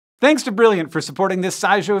Thanks to Brilliant for supporting this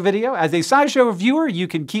SciShow video. As a SciShow viewer, you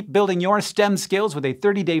can keep building your STEM skills with a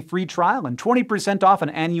 30-day free trial and 20% off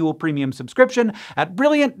an annual premium subscription at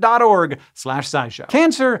brilliant.org/SciShow.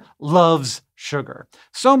 Cancer loves sugar.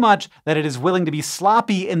 So much that it is willing to be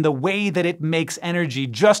sloppy in the way that it makes energy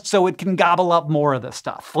just so it can gobble up more of the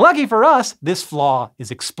stuff. Lucky for us, this flaw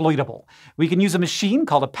is exploitable. We can use a machine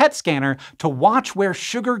called a PET scanner to watch where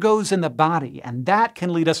sugar goes in the body, and that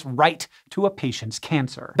can lead us right to a patient's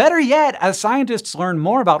cancer. Better yet, as scientists learn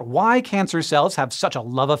more about why cancer cells have such a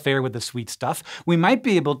love affair with the sweet stuff, we might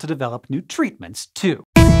be able to develop new treatments too.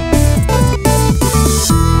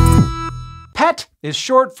 PET is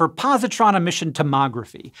short for positron emission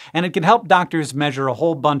tomography, and it can help doctors measure a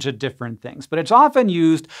whole bunch of different things, but it's often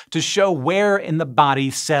used to show where in the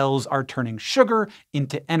body cells are turning sugar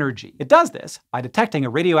into energy. It does this by detecting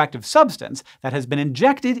a radioactive substance that has been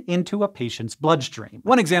injected into a patient's bloodstream.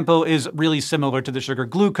 One example is really similar to the sugar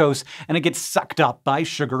glucose, and it gets sucked up by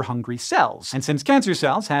sugar-hungry cells. And since cancer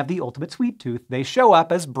cells have the ultimate sweet tooth, they show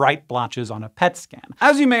up as bright blotches on a PET scan.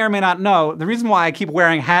 As you may or may not know, the reason why I keep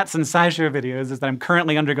wearing hats in SciShow videos is that I'm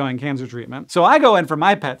currently undergoing cancer treatment. So I go in for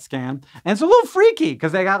my PET scan, and it's a little freaky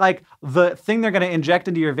because they got like the thing they're gonna inject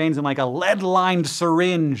into your veins in like a lead-lined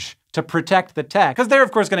syringe to protect the tech. Because they're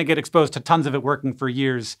of course gonna get exposed to tons of it working for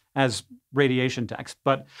years as radiation techs.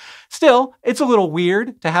 But still, it's a little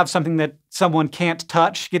weird to have something that someone can't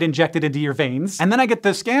touch get injected into your veins. And then I get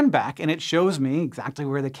the scan back and it shows me exactly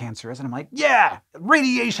where the cancer is. And I'm like, yeah,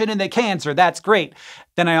 radiation in the cancer, that's great.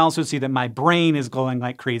 Then I also see that my brain is glowing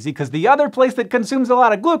like crazy because the other place that consumes a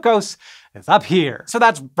lot of glucose is up here. So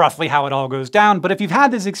that's roughly how it all goes down. But if you've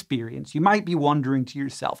had this experience, you might be wondering to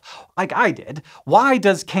yourself, like I did, why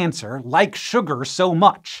does cancer like sugar so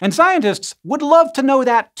much? And scientists would love to know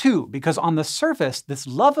that too, because on the surface, this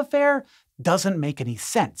love affair doesn't make any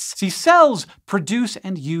sense. See, cells produce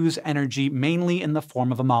and use energy mainly in the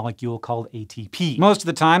form of a molecule called ATP. Most of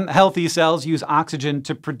the time, healthy cells use oxygen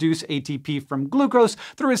to produce ATP from glucose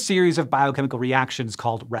through a series of biochemical reactions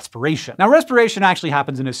called respiration. Now, respiration actually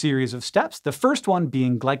happens in a series of steps, the first one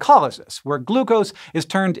being glycolysis, where glucose is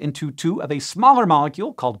turned into two of a smaller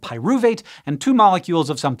molecule called pyruvate and two molecules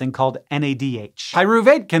of something called NADH.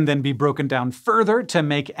 Pyruvate can then be broken down further to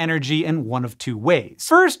make energy in one of two ways.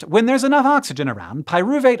 First, when there's enough oxygen around,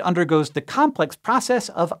 pyruvate undergoes the complex process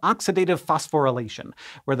of oxidative phosphorylation,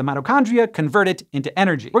 where the mitochondria convert it into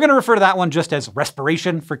energy. We're going to refer to that one just as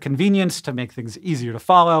respiration for convenience to make things easier to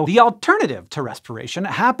follow. The alternative to respiration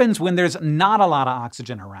happens when there's not a lot of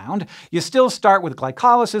oxygen around. You still start with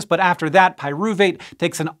glycolysis, but after that, pyruvate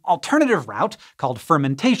takes an alternative route called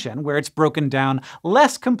fermentation, where it's broken down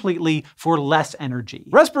less completely for less energy.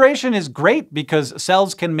 Respiration is great because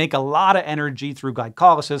cells can make a lot of energy through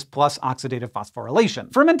glycolysis plus oxidative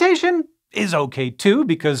phosphorylation. Fermentation is okay too,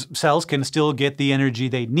 because cells can still get the energy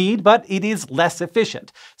they need, but it is less efficient.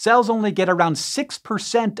 Cells only get around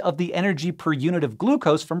 6% of the energy per unit of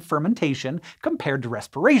glucose from fermentation compared to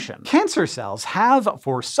respiration. Cancer cells have,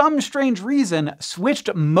 for some strange reason,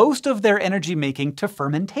 switched most of their energy making to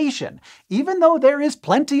fermentation, even though there is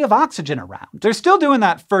plenty of oxygen around. They're still doing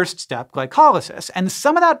that first step, glycolysis, and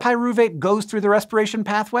some of that pyruvate goes through the respiration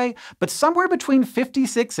pathway, but somewhere between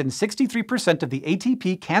 56 and 63% of the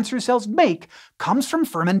ATP cancer cells make comes from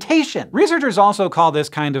fermentation. Researchers also call this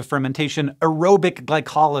kind of fermentation aerobic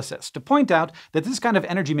glycolysis, to point out that this kind of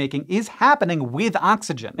energy making is happening with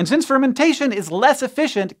oxygen. And since fermentation is less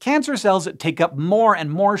efficient, cancer cells take up more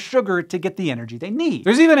and more sugar to get the energy they need.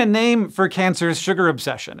 There's even a name for cancer's sugar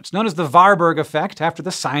obsession. It's known as the Warburg effect, after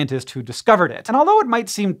the scientist who discovered it. And although it might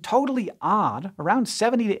seem totally odd, around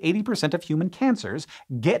 70 to 80% of human cancers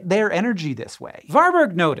get their energy this way.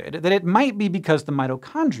 Warburg noted that it might be because the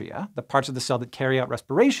mitochondria, the parts of the cell that carry out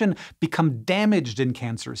respiration, become damaged in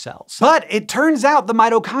cancer cells. But it turns out the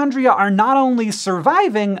mitochondria are not only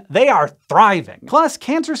surviving, they are thriving. Plus,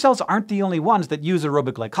 cancer cells aren't the only ones that use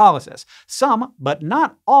aerobic glycolysis. Some, but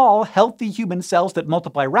not all, healthy human cells that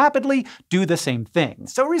multiply rapidly do the same thing.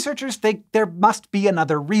 So researchers think there must be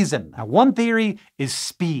another reason. Now, one theory is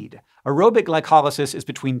speed. Aerobic glycolysis is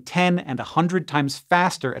between 10 and 100 times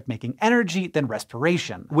faster at making energy than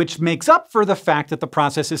respiration, which makes up for the fact that the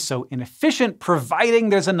process is so inefficient, providing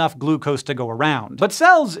there's enough glucose to go around. But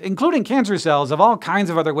cells, including cancer cells, have all kinds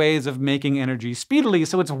of other ways of making energy speedily,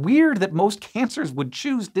 so it's weird that most cancers would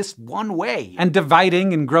choose this one way. And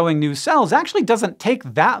dividing and growing new cells actually doesn't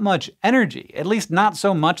take that much energy, at least not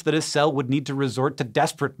so much that a cell would need to resort to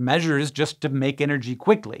desperate measures just to make energy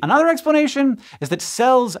quickly. Another explanation is that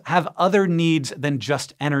cells have other needs than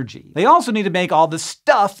just energy. They also need to make all the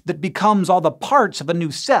stuff that becomes all the parts of a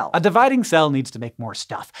new cell. A dividing cell needs to make more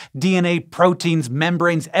stuff. DNA, proteins,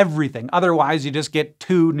 membranes, everything. Otherwise, you just get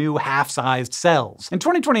 2 new half-sized cells. In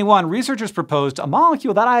 2021, researchers proposed a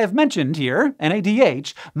molecule that I have mentioned here,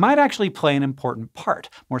 NADH, might actually play an important part.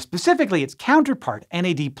 More specifically, its counterpart,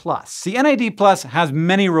 NAD+. See, NAD+ has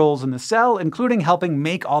many roles in the cell, including helping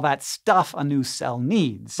make all that stuff a new cell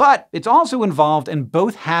needs. But it's also involved in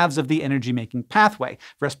both halves of the energy-making pathway,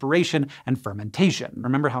 respiration and fermentation.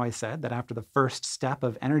 Remember how I said that after the first step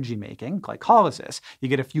of energy making, glycolysis, you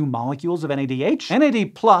get a few molecules of NADH?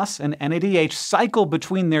 NAD+ and NADH cycle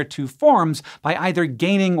between their two forms by either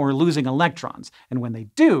gaining or losing electrons, and when they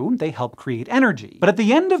do, they help create energy. But at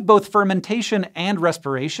the end of both fermentation and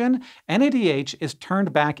respiration, NADH is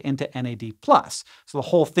turned back into NAD+, so the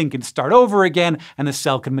whole thing can start over again and the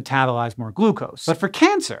cell can metabolize more glucose. But for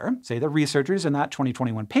cancer, say the researchers in that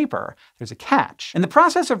 2021 paper, there's a catch. In the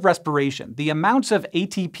process of respiration, the amounts of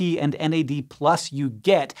ATP and NAD+ you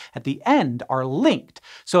get at the end are linked.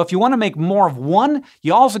 So if you want to make more of one,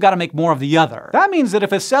 you also got to make more of the other. That means that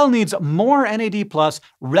if a cell needs more NAD+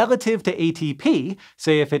 relative to ATP,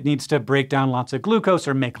 say if it needs to break down lots of glucose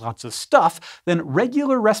or make lots of stuff, then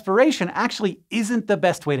regular respiration actually isn't the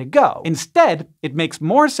best way to go. Instead, it makes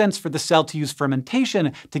more sense for the cell to use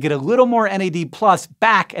fermentation to get a little more NAD+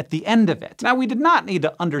 back at the end of it. Now, we did not need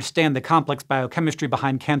to understand the complex biochemistry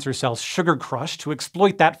behind cancer cells' sugar crush to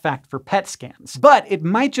exploit that fact for PET scans, but it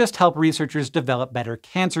might just help researchers develop better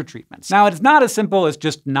cancer treatments. Now, it's not as simple as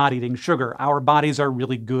just not eating sugar. Our bodies are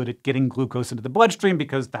really good at getting glucose into the bloodstream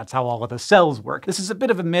because that's how all of the cells work. This is a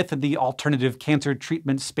bit of a myth in the alternative cancer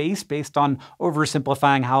treatment space based on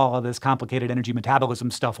oversimplifying how all of this complicated energy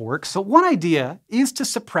metabolism stuff works. So one idea is to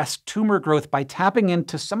suppress tumor growth by tapping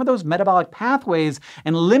into some of those metabolic pathways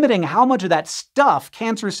and limiting how much of that stuff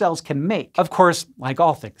cancer cells can make. Of course, like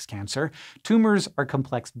all things cancer, tumors are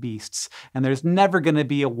complex beasts, and there's never going to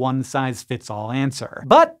be a one-size-fits-all answer.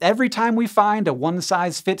 But every time we find a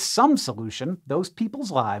one-size-fits-some solution, those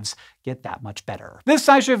people's lives get that much better. This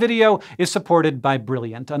SciShow video is supported by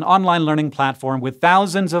Brilliant, an online learning platform with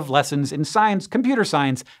thousands of lessons in science, computer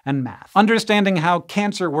science, and math. Understanding how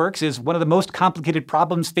cancer works is one of the most complicated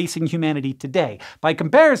problems facing humanity today. By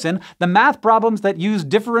comparison, the math problems that use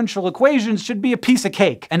differential equations should be a piece of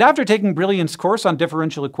cake. And after taking Brilliant's course on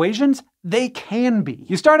differential equations, they can be.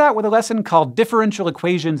 You start out with a lesson called Differential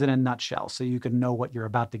Equations in a Nutshell, so you can know what you're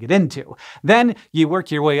about to get into. Then you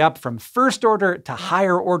work your way up from first order to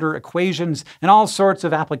higher order equations and all sorts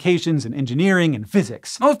of applications in engineering and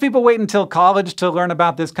physics. Most people wait until college to learn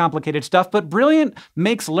about this complicated stuff, but Brilliant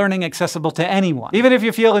makes learning accessible to anyone. Even if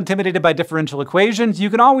you feel intimidated by differential equations,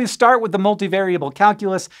 you can always start with the multivariable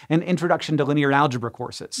calculus and introduction to linear algebra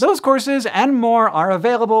courses. Those courses and more are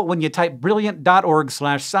available when you type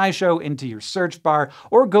brilliant.org/scishow into your search bar,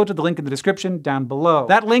 or go to the link in the description down below.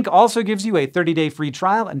 That link also gives you a 30-day free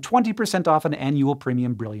trial and 20% off an annual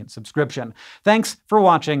premium Brilliant subscription. Thanks for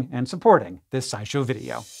watching and supporting this SciShow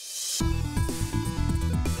video.